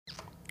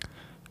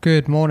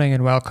Good morning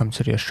and welcome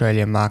to the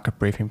Australian Market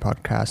Briefing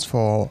Podcast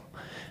for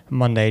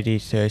Monday the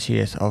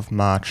 30th of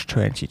March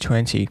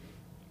 2020.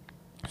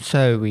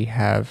 So we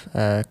have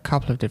a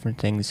couple of different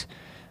things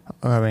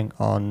going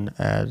on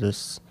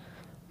this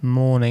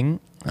morning.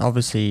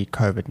 Obviously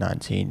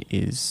COVID-19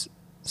 is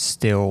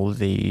still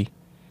the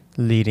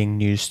leading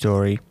news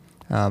story.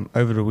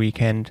 Over the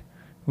weekend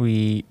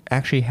we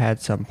actually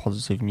had some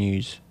positive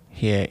news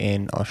here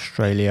in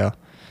Australia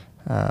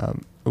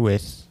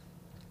with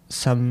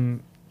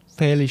some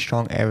fairly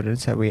strong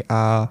evidence that we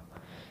are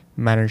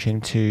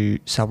managing to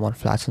somewhat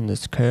flatten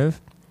this curve.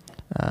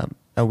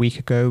 A week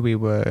ago, we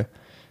were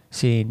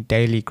seeing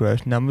daily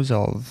growth numbers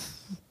of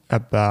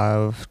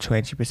above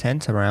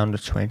 20%, around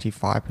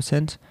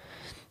 25%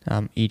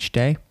 each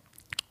day.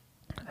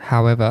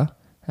 However,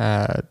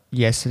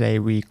 yesterday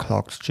we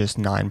clocked just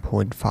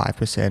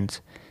 9.5%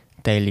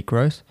 daily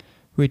growth,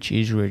 which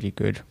is really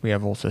good. We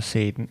have also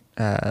seen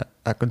a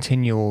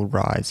continual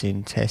rise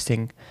in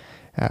testing.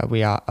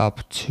 We are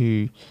up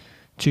to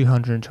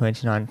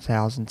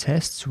 229,000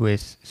 tests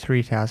with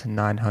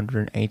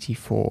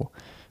 3,984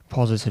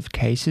 positive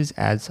cases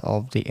as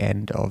of the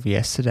end of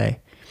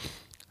yesterday.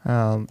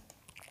 As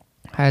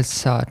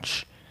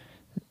such,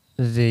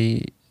 other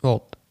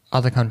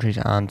countries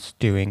aren't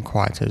doing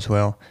quite as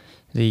well.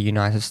 The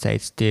United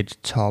States did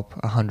top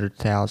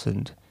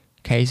 100,000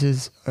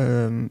 cases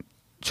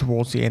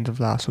towards the end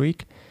of last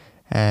week,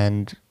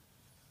 and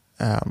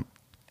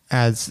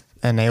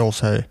they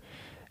also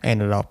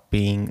ended up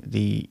being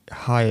the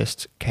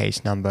highest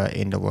case number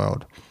in the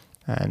world,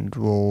 and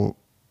will,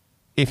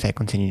 if they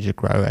continue to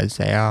grow as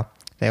they are,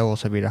 they'll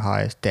also be the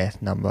highest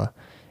death number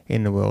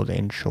in the world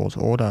in short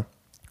order.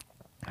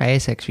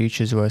 ASX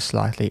futures were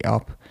slightly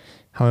up,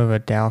 however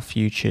Dow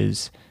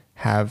futures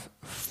have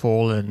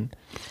fallen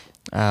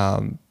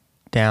down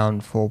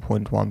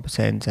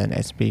 4.1%, and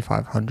S&P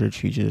 500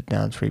 futures are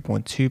down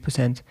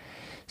 3.2%.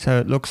 So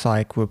it looks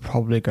like we're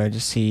probably going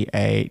to see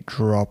a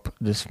drop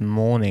this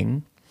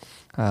morning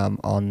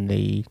on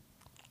the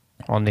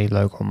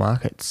local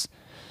markets.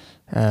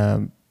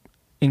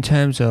 In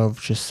terms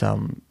of just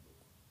some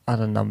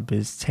other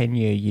numbers,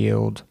 10-year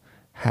yield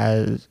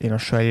in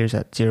Australia is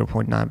at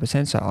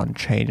 0.9%, so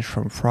unchanged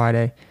from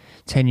Friday.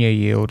 10-year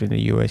yield in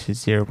the US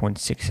is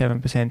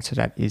 0.67%, so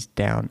that is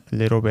down a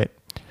little bit.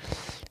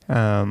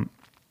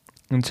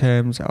 In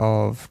terms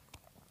of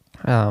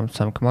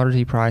some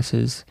commodity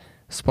prices,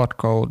 spot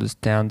gold is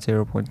down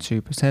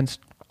 0.2%.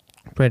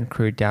 Brent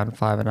crude down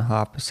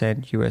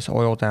 5.5%, US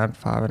oil down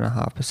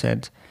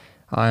 5.5%,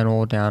 iron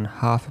ore down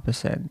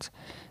 0.5%,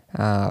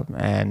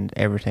 and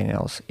everything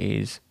else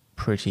is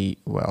pretty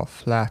well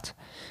flat.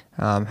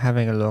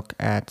 Having a look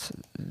at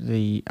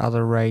the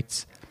other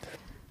rates,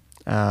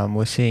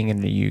 we're seeing in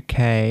the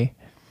UK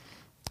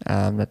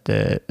that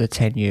the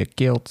 10-year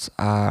gilts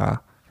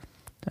are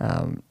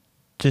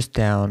just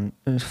down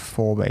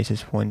 4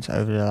 basis points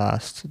over the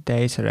last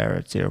day, so they're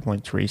at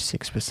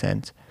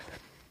 0.36%.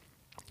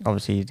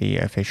 Obviously, the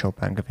official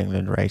Bank of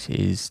England rate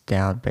is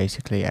down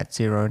basically at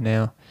zero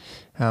now.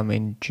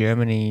 In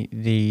Germany,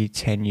 the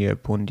 10-year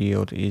Bund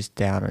yield is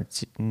down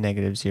at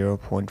negative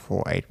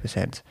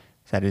 0.48%.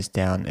 That is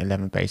down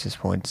 11 basis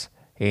points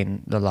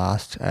in the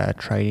last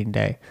trading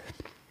day.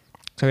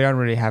 So we don't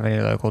really have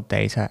any local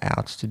data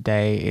out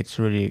today. It's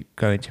really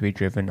going to be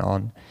driven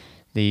on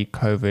the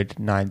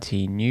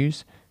COVID-19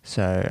 news.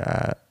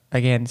 So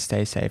again,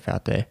 stay safe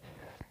out there.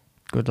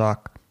 Good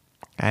luck.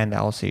 And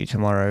I'll see you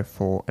tomorrow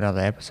for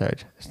another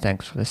episode.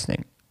 Thanks for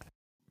listening.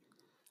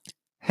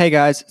 Hey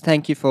guys,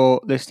 thank you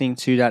for listening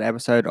to that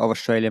episode of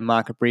Australian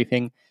Market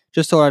Briefing.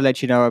 Just thought I'd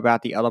let you know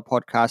about the other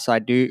podcast I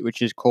do,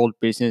 which is called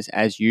Business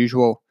as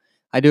Usual.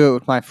 I do it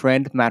with my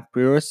friend Matt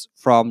Brewis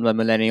from the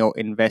Millennial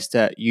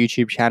Investor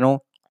YouTube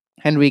channel,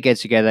 and we get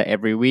together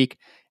every week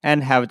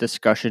and have a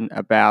discussion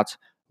about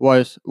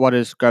what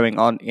is going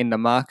on in the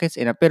markets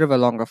in a bit of a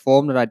longer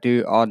form that I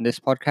do on this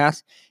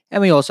podcast.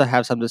 And we also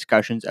have some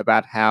discussions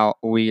about how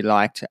we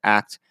like to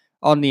act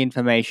on the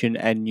information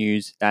and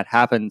news that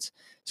happens.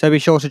 So be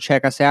sure to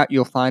check us out.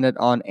 You'll find it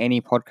on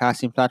any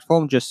podcasting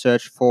platform. Just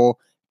search for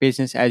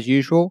Business as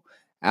Usual.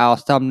 Our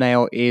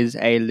thumbnail is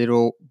a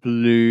little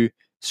blue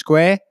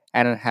square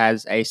and it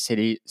has a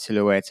city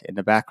silhouette in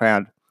the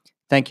background.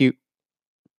 Thank you.